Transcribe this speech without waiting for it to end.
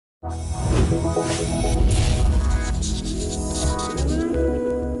I'm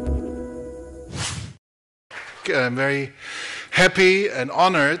very happy and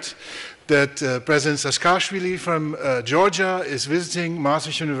honored that President Saakashvili from Georgia is visiting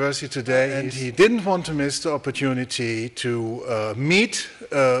Maastricht University today, and he didn't want to miss the opportunity to meet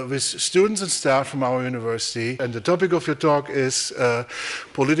with students and staff from our university. And the topic of your talk is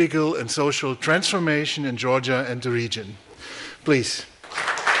political and social transformation in Georgia and the region. Please.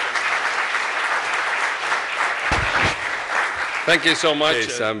 Thank you so much.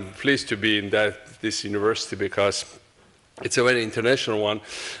 Yes, I'm pleased to be in this university because it's a very international one.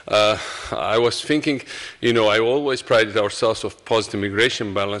 I was thinking, I always prided ourselves of positive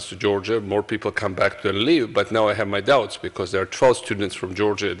migration balance to Georgia. More people come back to leave, but now I have my doubts because there are 12 students from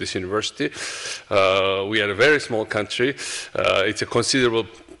Georgia at this university. We are a very small country. It's a considerable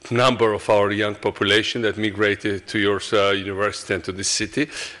number of our young population that migrated to your university and to this city.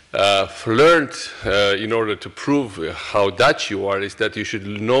 Learned in order to prove how Dutch you are is that you should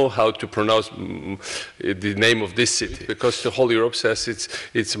know how to pronounce the name of this city, because the whole Europe says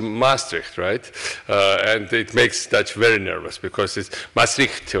it's Maastricht, right? And it makes Dutch very nervous because it's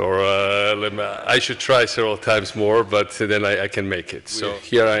Maastricht, or I should try several times more, but then I can make it. So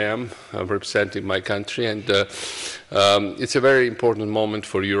here I am, I'm representing my country, and it's a very important moment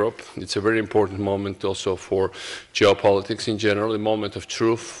for Europe. It's a very important moment also for geopolitics in general, a moment of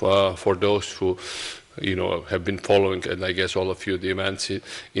truth for those who have been following, and I guess all of you, the events in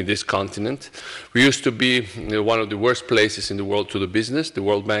this continent. We used to be one of the worst places in the world to do business. The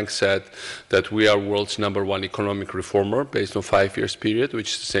World Bank said that we are world's #1 economic reformer based on 5 years period,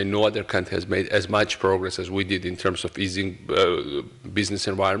 which is to say no other country has made as much progress as we did in terms of easing business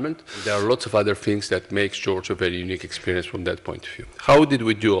environment. There are lots of other things that makes Georgia a very unique experience from that point of view. How did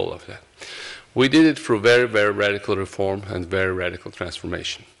we do all of that? We did it through very, very radical reform and very radical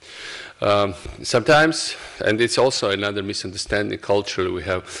transformation. Sometimes, and it's also another misunderstanding culturally we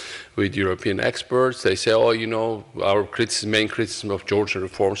have with European experts, they say, oh, our main criticism of Georgian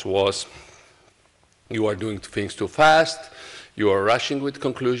reforms was you are doing things too fast, you are rushing with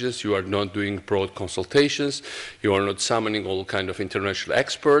conclusions, you are not doing broad consultations, you are not summoning all kind of international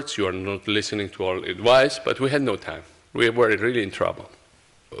experts, you are not listening to our advice, but we had no time. We were really in trouble.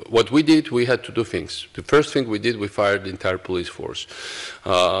 What we did, we had to do things. The first thing we did, we fired the entire police force.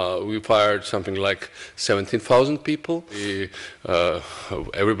 We fired something like 17,000 people.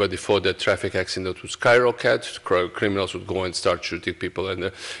 Everybody thought that traffic accidents would skyrocket, criminals would go and start shooting people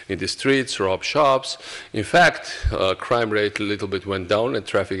in the streets, rob shops. In fact, crime rate a little bit went down and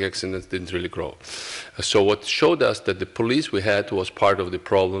traffic accidents didn't really grow. So what showed us that the police we had was part of the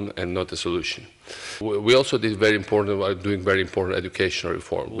problem and not the solution. We also did doing very important educational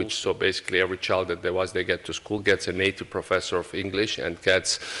reform, which so basically every child that they get to school gets a native professor of English and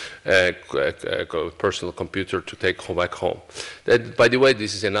gets a personal computer to take back home. That, by the way,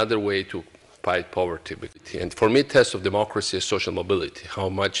 this is another way to fight poverty. And for me, test of democracy is social mobility, how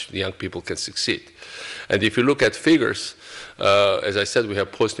much the young people can succeed. And if you look at figures, as I said, we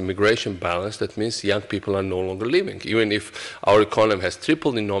have post-immigration balance. That means young people are no longer leaving. Even if our economy has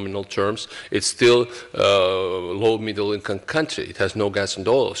tripled in nominal terms, it's still a low middle-income country. It has no gas and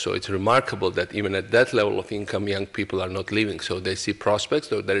oil. So it's remarkable that even at that level of income, young people are not leaving. So they see prospects.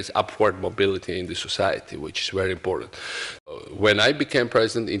 So there is upward mobility in the society, which is very important. When I became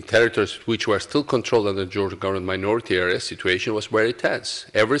president in territories which were still controlled under Georgia government minority areas, situation was very tense.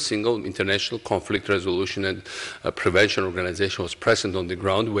 Every single international conflict resolution and prevention organization was present on the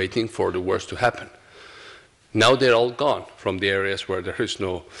ground waiting for the worst to happen. Now they're all gone from the areas where there is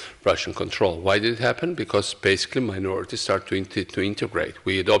no Russian control. Why did it happen? Because basically minorities start to integrate.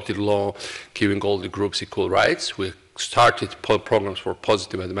 We adopted law giving all the groups equal rights. We started programs for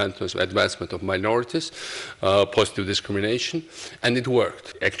positive advancement of minorities, positive discrimination, and it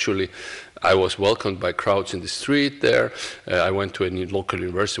worked. Actually, I was welcomed by crowds in the street there. I went to a local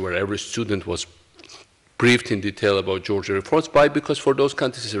university where every student was briefed in detail about Georgia reforms. Why? Because for those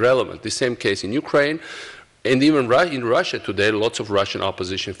countries it's irrelevant. The same case in Ukraine, and even in Russia today, lots of Russian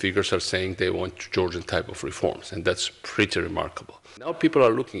opposition figures are saying they want Georgian type of reforms, and that's pretty remarkable. Now people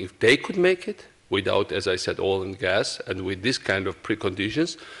are looking, if they could make it, without, as I said, oil and gas, and with this kind of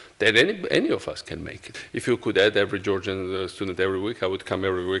preconditions, then any of us can make it. If you could add every Georgian student every week, I would come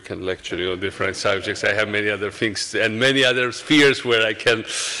every week and lecture on different subjects. I have many other things and many other spheres where I can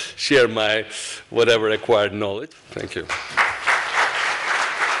share my whatever acquired knowledge. Thank you.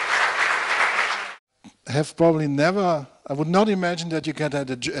 Have probably never, I would not imagine that you get a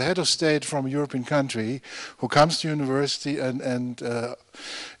head of state from a European country who comes to university and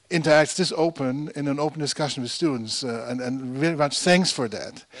interacts this open in an open discussion with students, and very much thanks for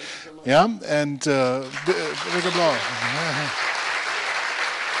that. Yeah, and big applause.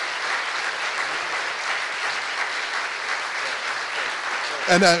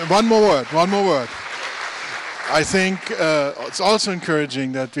 And one more word. I think it's also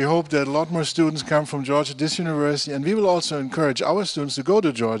encouraging that we hope that a lot more students come from Georgia, this university, and we will also encourage our students to go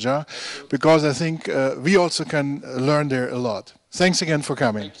to Georgia, because I think we also can learn there a lot. Thanks again for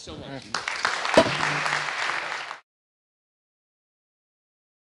coming. Thank you so much.